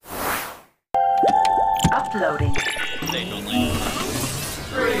Uploading. 3,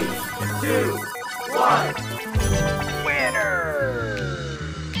 2, 1.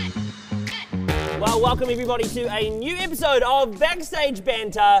 Well, welcome everybody to a new episode of Backstage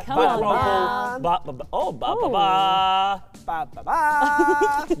Banter. Come on,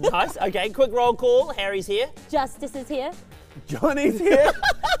 Nice. Okay, quick roll call. Harry's here. Justice is here. Johnny's here.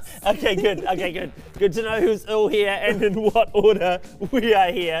 Okay, good. Good to know who's all here and in what order we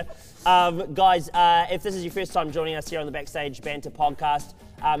are here. Guys, if this is your first time joining us here on the Backstage Banter podcast,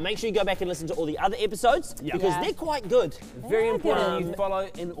 make sure you go back and listen to all the other episodes because they're quite good. Very important you follow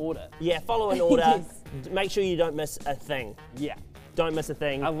in order. Yeah, follow in order. Yes. Make sure you don't miss a thing. Yeah. Don't miss a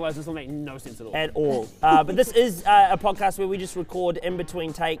thing. Otherwise, this will make no sense at all. At all. But this is a podcast where we just record in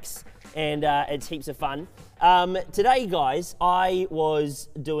between takes and it's heaps of fun. Today, guys, I was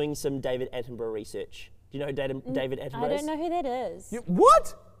doing some David Attenborough research. Do you know who David Attenborough is? I don't know who that is.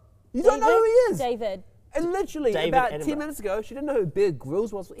 What? You don't know who he is? David. And literally, David about Attenborough. 10 minutes ago, she didn't know who Bear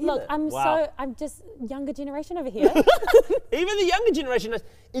Grylls was either. Look, Wow. I'm just younger generation over here. Even the younger generation knows.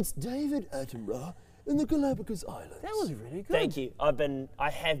 It's David Attenborough in the Galapagos Islands. That was really good. Thank you. I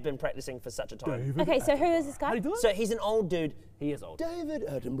have been practicing for such a time. Okay, so who is this How guy? do you do it? So he's an old dude. He is old. David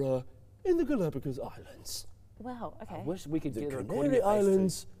Attenborough in the Galapagos Islands. Wow, okay. I wish we could The get a recording Canary of face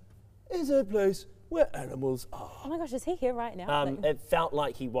Islands is a place where animals are. Oh my gosh, is he here right now? It felt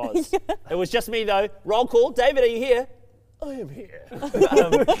like he was. It was just me though. Roll call. David, are you here? I am here.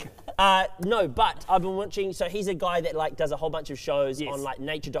 No, but I've been watching. So he's a guy that like does a whole bunch of shows on like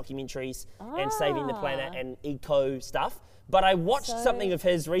nature documentaries and saving the planet and eco stuff. But I watched something of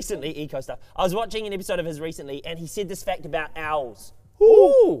his recently, eco stuff. I was watching an episode of his recently, and he said this fact about owls.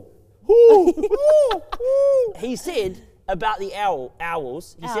 Ooh. He said about the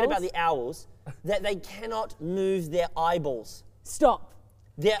owls. He said about the owls that they cannot move their eyeballs. Stop.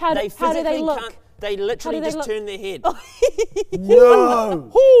 They How do physically they look? can't. They literally How do they just look? turn their head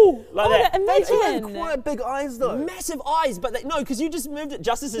No. like that. Imagine. Quite big eyes though. Massive eyes, but no, because you just moved it.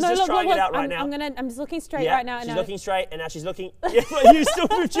 Justice is No, just look, trying look, it out look. right now. I'm just looking straight Yeah, right now. she's and looking straight, and now she's looking. Yeah, but you still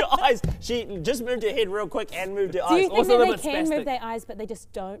moved your eyes. She just moved her head real quick and moved her Do you eyes. think Also a that they little bit can spastic. move their eyes, but they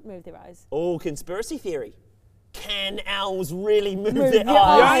just don't move their eyes? Oh, conspiracy theory. Can owls really move Move their their The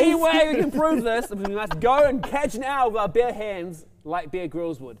eyes? only way we can prove this is we must go and catch an owl with our bare hands like Bear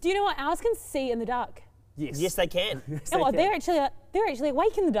Grylls would. Do you know what? Owls can see in the dark. Yes, they can. Oh, they're actually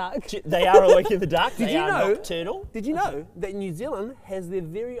awake in the dark. They are awake in the dark. Did They you are know? nocturnal. Did you know that New Zealand has their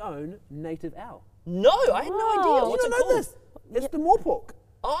very own native owl? No, I had no idea. Oh. What's You it don't know called? this? It's the moorpork.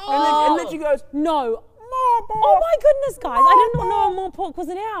 Oh, And then she goes, No. moorpork. Oh my goodness, guys! I did not know a moorpork was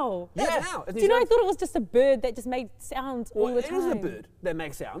an owl. Yeah, it's an owl. It's Do you know? I New thought it was just a bird that just made sounds all Well, the it time. is a bird that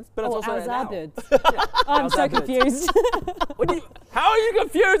makes sounds, but it's Oh, also owls an are owl. birds. Yeah, I'm owls so are birds. confused. How are you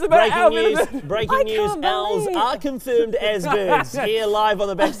confused about owl being a bird? Breaking I news, can't owls believe- are confirmed as birds. Here live on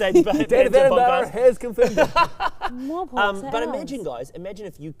the Backstage Banter David Attenborough podcast. has confirmed it. Moorporks are But owls. imagine, guys, imagine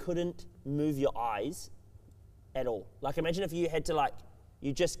if you couldn't move your eyes at all. Like, imagine if you had to, like,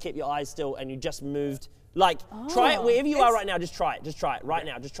 you just kept your eyes still and you just moved. Like, try it wherever you are right now. Just try it. Just try it right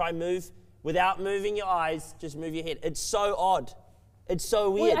now. Just try move without moving your eyes. Just move your head. It's so odd. It's so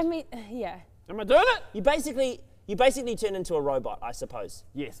weird. Well, I mean, yeah. Am I doing it? You basically turn into a robot, I suppose.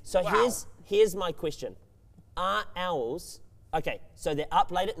 Yes. So Wow. here's my question. Are owls okay, so they're up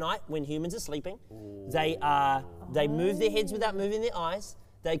late at night when humans are sleeping. They move their heads without moving their eyes.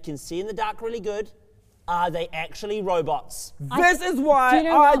 They can see in the dark really good. Are they actually robots? This is Do why you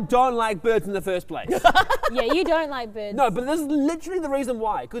know I what? don't like birds in the first place. Yeah, you don't like birds. No, but this is literally the reason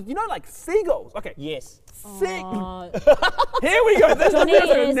why. Because you know, like seagulls. Okay. Yes. Here we go. This Johnny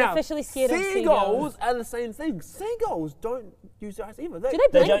is is now. officially scared of Seagulls seagulls. are the same thing. Seagulls don't use their eyes either. Do they They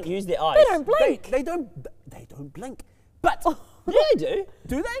blink? don't use their eyes. They don't blink. They don't blink. But Yeah, they do.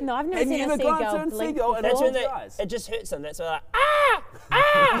 do they? No, I've never Have seen you a ever gone seagull to a blink seagull and That's when rolled they, their eyes? it just hurts them. That's why they're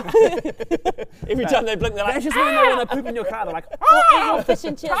like, Every time they blink, they're like, That's just when they want to poop in your car. They're like, Or fish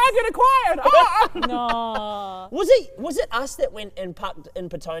and chips. target acquired. Ah! No. Was it us that went and parked in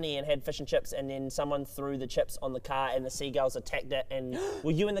Petone and had fish and chips, and then someone threw the chips on the car and the seagulls attacked it? And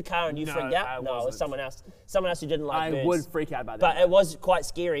were you in the car and you No, freaked out? I No, it was wasn't. someone else. Someone else who didn't like I birds. would freak out about But that. it was quite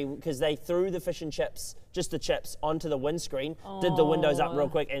scary because they threw the fish and chips, just the chips, onto the windscreen, did the windows up real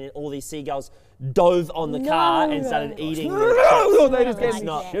quick, and then all these seagulls dove on the car and started eating the Oh, chips. they just gave It's me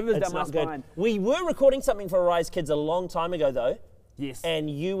not- shivers It's down my not good. spine. We were recording something for Rise Kids a long time ago, though. Yes. And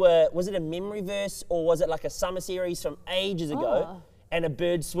you were, was it a memory verse or was it like a summer series from ages ago? And a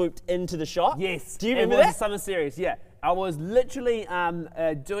bird swooped into the shot? Yes. Do you remember it was that? a summer series, yeah. I was literally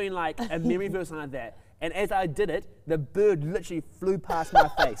doing like a memory verse like that. And as I did it, the bird literally flew past my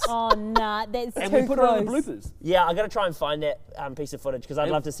face. Oh, nah, that's And too we put it on the gross. bloopers. Yeah, I got to try and find that piece of footage because I'd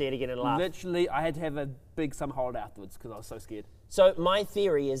love to see it again and laugh. Literally, I had to have a big summer holiday afterwards because I was so scared. So my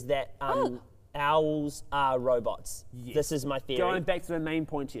theory is that owls are robots. Yes. This is my theory. Going back to the main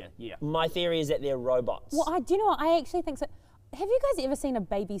point here, yeah. My theory is that they're robots. Well, do you know what? I actually think so. Have you guys ever seen a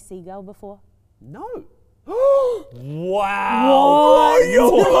baby seagull before? No. Wow!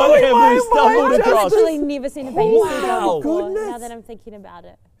 What have we stumbled I've across? actually never seen a baby Wow. seagull before, Goodness. now that I'm thinking about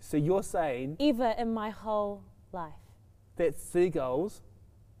it. So you're saying Ever in my whole life. that seagulls...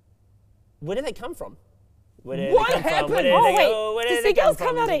 Where did they come from? Where did What they come happened? from? Where did Oh they wait, go? Where do did they come seagulls from?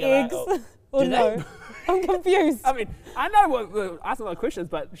 come out of Did they eggs? go, oh. Or Do they? no? I'm confused. I mean, I know we're asking a lot of questions,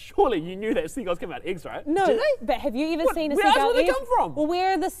 but surely you knew that seagulls come out of eggs, right? No, Do they? but have you even What? seen a Where else seagull would they egg? come from? Well,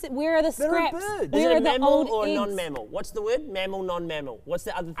 where are the They're a scraps? bird. Is Where it are a the mammal old or a eggs? non-mammal? What's the word? Mammal, non-mammal. What's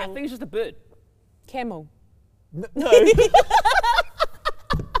the other I thing? think it's just a bird. Camel. No.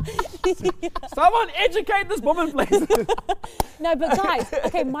 Someone educate this woman, please. No, but guys,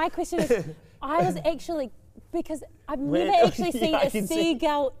 okay, my question is, I was actually, because I've Where- never actually Yeah, seen I a can see.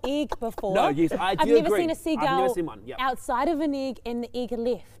 seagull egg before. No, yes, I do I've never agree. seen a I've seagull never seen one, yep. outside of an egg and the egg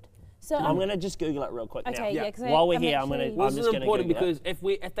left. So I'm going to just Google it real quick now. Okay, yeah, 'cause While we're I'm here, I'm actually- just This is going to important Google it.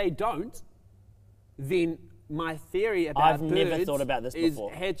 because if they don't, then my theory about I've never birds thought about this is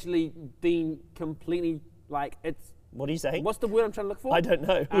before. actually being completely like it's. What are you saying? What's the word I'm trying to look for? I don't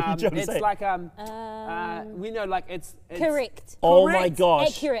know. What are you trying to it's say? like we know like it's correct. Oh my correct. gosh.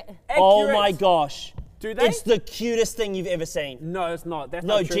 Accurate. Oh Accurate. my gosh. Do they? It's the cutest thing you've ever seen. No, it's not. That's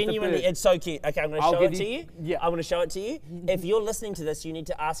No, not true. genuinely, It's a bird. it's so cute. Okay, I'm going to I'll show give it to you- you. yeah. I'm going to show it to you. If you're listening to this, you need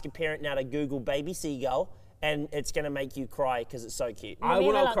to ask a parent now to Google baby seagull, and it's going to make you cry because it's so cute. I Let me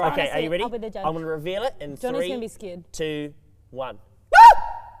will have a not look. cry. Okay, are Honestly, you ready? I'll be the judge. I'm going to reveal it in Johnny's 3, gonna be scared. 2, 1.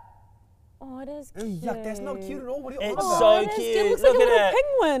 Oh, it is Oh, cute. yuck, that's not cute at all. What are you It's on about? so it is. cute. It looks Look like a at little it.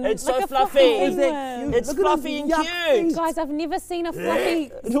 penguin. It's like so a fluffy. penguin. It's Look at fluffy those and yuck cute. feet. Guys, I've never seen a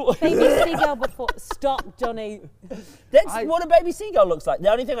fluffy baby seagull before. Stop, Johnny. That's what a baby seagull looks like.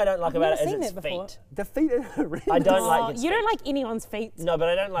 The only thing I don't like I've about never it is seen its that before. feet. The feet are horrendous. I don't Oh, like its you don't feet. like anyone's feet. No, but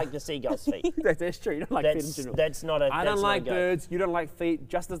I don't like the seagull's feet. That's true. You don't like feet in That's general. that's not a. I that's don't not like a go. birds. You don't like feet.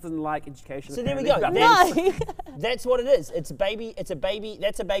 Justice doesn't like education. So there we apparently. go. No. That's what it is. It's a baby. It's a baby.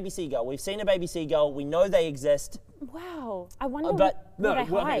 That's a baby seagull. We've seen a baby seagull. We know they exist. Wow. I wonder but- where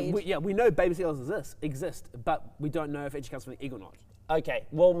they well, hide. we know baby seagulls exist, but we don't know if it actually comes from the egg or not. Okay.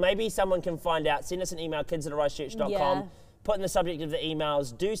 Well, maybe someone can find out. Send us an email, kids@arisechurch.com. Yeah. Put in the subject of the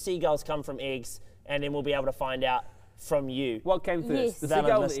emails, do seagulls come from eggs? And then we'll be able to find out from you. What came first, Yes. the Valid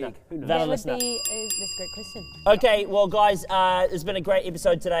seagull or the listener. egg? Who knows? Valid that would listener. be. That's a great question. Okay, well, guys, it's been a great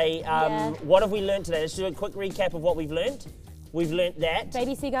episode today. Yeah. What have we learned today? Let's do a quick recap of what we've learned. We've learnt that.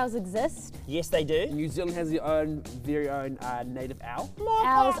 Baby seagulls exist. Yes, they do. New Zealand has their own, very own native owl.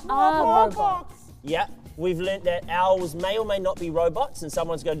 Owls are robots. Yeah. We've learnt that owls may or may not be robots, and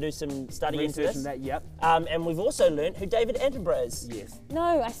someone's going to do some study into Research this. and that, yep. And we've also learnt who David Attenborough is. Yes. No,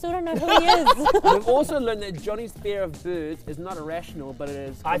 I still don't know who he is. We've also learned that Johnny's fear of birds is not irrational, but it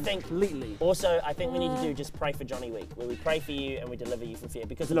is I think completely. Also, I think we need to do just pray for Johnny Week, where we pray for you and we deliver you from fear.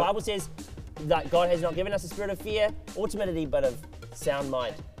 Because the Look. Bible says that God has not given us a spirit of fear or timidity, but of sound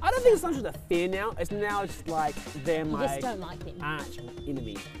mind. I don't think it's not just a fear now. It's now just like they're You my just don't like them. arch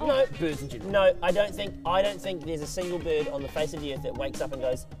enemy. No. Birds in general. No, I don't think there's a single bird on the face of the earth that wakes up and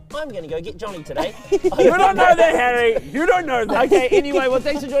goes, I'm going to go get Johnny today. You don't know that, Harry. You don't know that. Okay, anyway, well,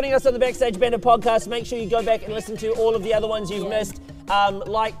 thanks for joining us on the Backstage Banter podcast. Make sure you go back and listen to all of the other ones you've missed.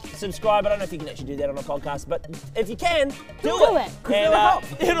 Like, subscribe. I don't know if you can actually do that on a podcast, but if you can, do it. And, it'll help.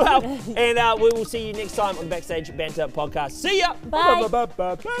 It'll help. And we will see you next time on the Backstage Banter podcast. See ya. Bye.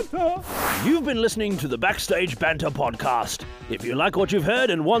 You've been listening to the Backstage Banter podcast. If you like what you've heard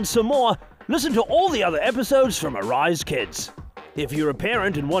and want some more, listen to all the other episodes from Arise Kids. If you're a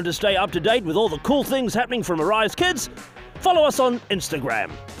parent and want to stay up to date with all the cool things happening from Arise Kids, follow us on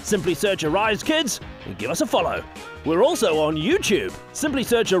Instagram. Simply search Arise Kids and give us a follow. We're also on YouTube. Simply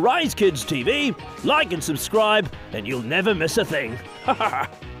search Arise Kids TV, like and subscribe, and you'll never miss a thing.